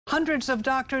Hundreds of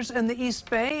doctors in the East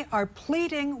Bay are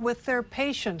pleading with their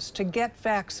patients to get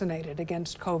vaccinated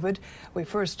against COVID. We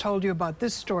first told you about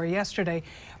this story yesterday.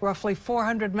 Roughly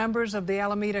 400 members of the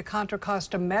Alameda Contra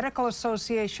Costa Medical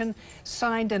Association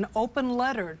signed an open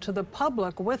letter to the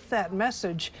public with that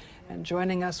message. And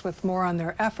joining us with more on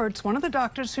their efforts, one of the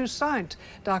doctors who signed,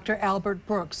 Dr. Albert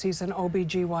Brooks. He's an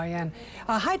OB/GYN.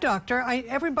 Hi, doctor.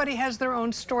 Everybody has their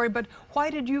own story, but why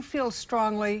did you feel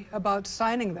strongly about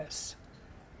signing this?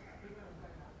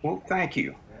 Well, thank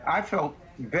you. I felt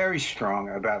very strong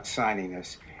about signing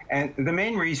this. And the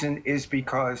main reason is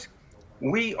because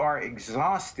we are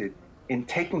exhausted in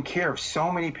taking care of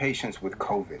so many patients with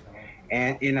COVID.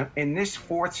 And in this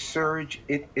fourth surge,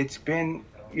 it's been,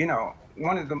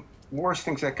 one of the worst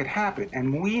things that could happen.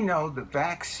 And we know the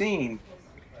vaccine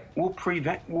will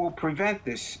prevent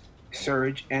this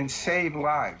surge and save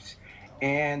lives.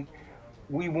 And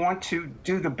we want to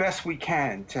do the best we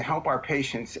can to help our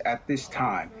patients at this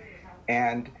time.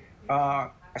 And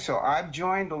so I've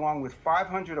joined along with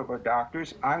 500 of our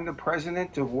doctors. I'm the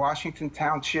president of Washington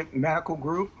Township Medical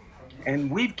Group, and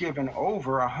we've given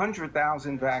over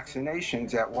 100,000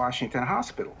 vaccinations at Washington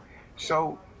Hospital.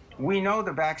 So we know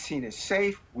the vaccine is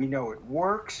safe, we know it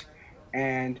works,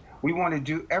 and we want to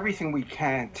do everything we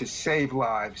can to save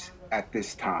lives at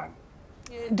this time.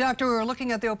 Doctor, we were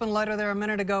looking at the open letter there a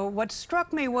minute ago. What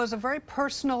struck me was a very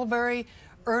personal, very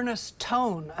earnest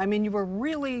tone. I mean, you were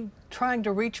really trying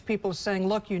to reach people saying,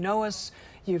 look, you know us,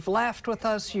 you've laughed with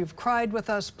us, you've cried with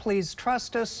us, please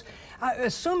trust us.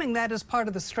 Assuming that is part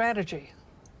of the strategy.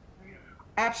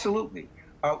 Absolutely.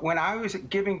 When I was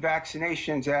giving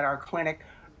vaccinations at our clinic,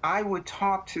 I would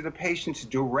talk to the patients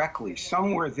directly.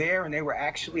 Some were there and they were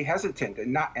actually hesitant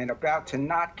and about to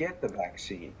not get the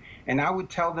vaccine. And I would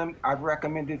tell them, I've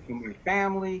recommended for my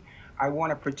family, I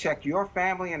want to protect your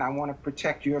family and I want to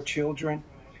protect your children.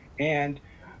 And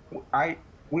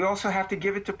we also have to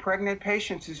give it to pregnant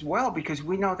patients as well, because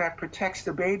we know that protects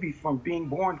the baby from being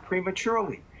born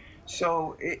prematurely.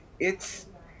 So it's,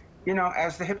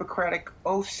 as the Hippocratic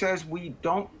Oath says, we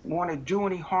don't want to do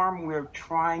any harm, we're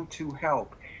trying to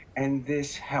help. And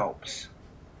this helps.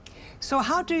 So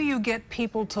how do you get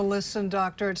people to listen,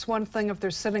 doctor? It's one thing if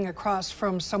they're sitting across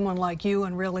from someone like you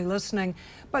and really listening,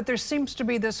 but there seems to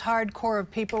be this hardcore of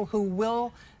people who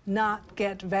will not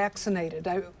get vaccinated.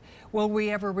 Will we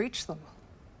ever reach them?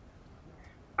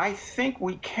 I think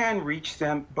we can reach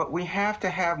them, but we have to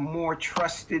have more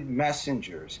trusted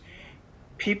messengers,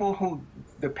 people who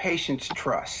the patients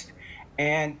trust.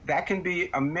 And that can be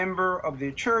a member of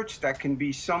the church, that can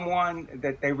be someone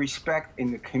that they respect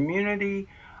in the community,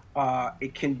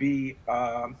 it can be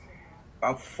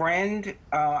a friend,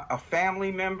 a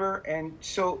family member. And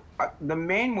so the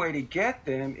main way to get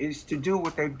them is to do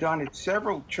what they've done at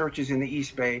several churches in the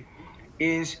East Bay,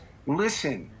 is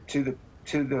listen to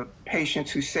the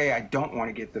patients who say, I don't want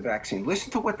to get the vaccine.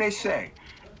 Listen to what they say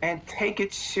and take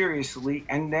it seriously,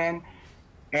 and then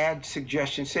add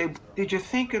suggestions. Say, did you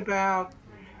think about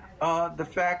the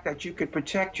fact that you could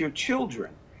protect your children?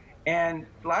 And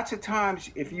lots of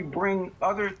times, if you bring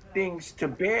other things to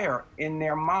bear in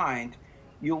their mind,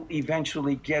 you'll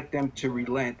eventually get them to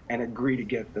relent and agree to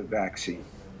get the vaccine.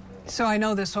 So I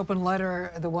know this open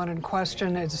letter, the one in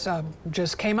question, it's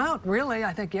just came out, really,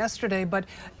 I think yesterday, but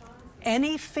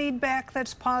any feedback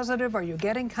that's positive? Are you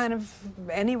getting kind of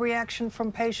any reaction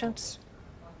from patients?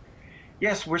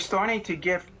 Yes, we're starting to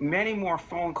get many more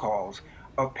phone calls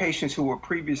of patients who were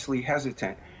previously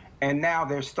hesitant, and now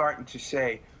they're starting to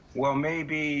say, well,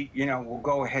 maybe, we'll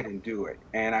go ahead and do it.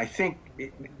 And I think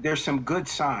there's some good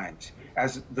signs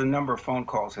as the number of phone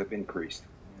calls have increased.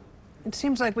 It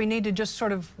seems like we need to just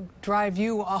sort of drive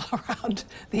you all around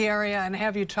the area and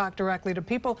have you talk directly to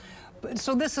people.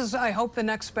 So this is, I hope, the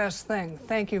next best thing.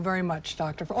 Thank you very much,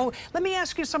 Doctor. Oh, let me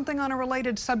ask you something on a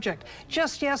related subject.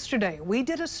 Just yesterday, we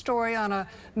did a story on a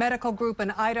medical group in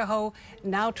Idaho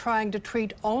now trying to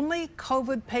treat only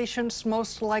COVID patients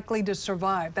most likely to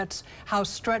survive. That's how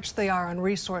stretched they are on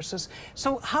resources.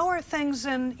 So how are things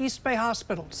in East Bay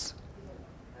hospitals?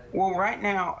 Well, right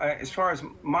now, as far as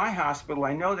my hospital,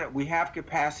 I know that we have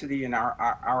capacity in our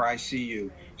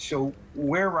ICU. So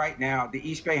we're right now, the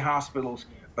East Bay hospitals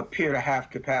appear to have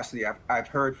capacity. I've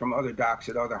heard from other docs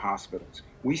at other hospitals.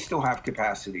 We still have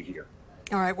capacity here.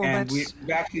 All right, well, and we've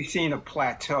actually seen a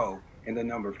plateau in the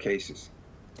number of cases.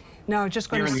 No, I was just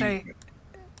going to say,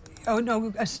 oh,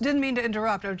 no, I didn't mean to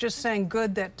interrupt. I was just saying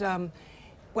good that,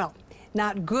 well,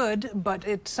 not good, but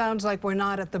it sounds like we're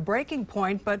not at the breaking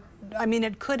point, but I mean,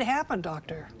 it could happen,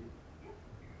 doctor.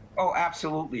 Oh,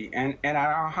 absolutely. And at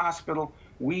our hospital,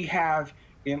 we have,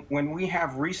 when we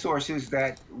have resources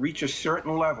that reach a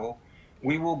certain level,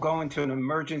 we will go into an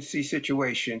emergency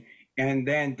situation and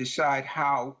then decide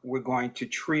how we're going to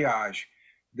triage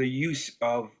the use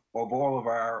of all of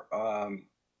our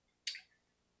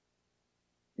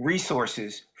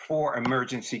resources for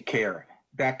emergency care.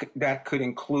 That could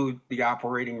include the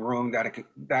operating room.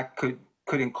 That could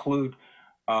include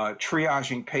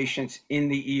triaging patients in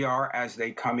the ER as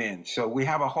they come in. So we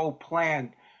have a whole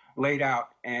plan laid out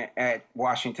at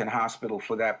Washington Hospital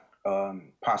for that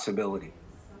possibility.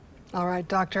 All right,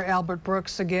 Dr. Albert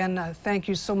Brooks, again, thank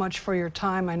you so much for your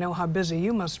time. I know how busy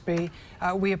you must be.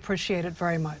 We appreciate it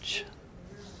very much.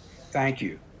 Thank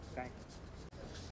you.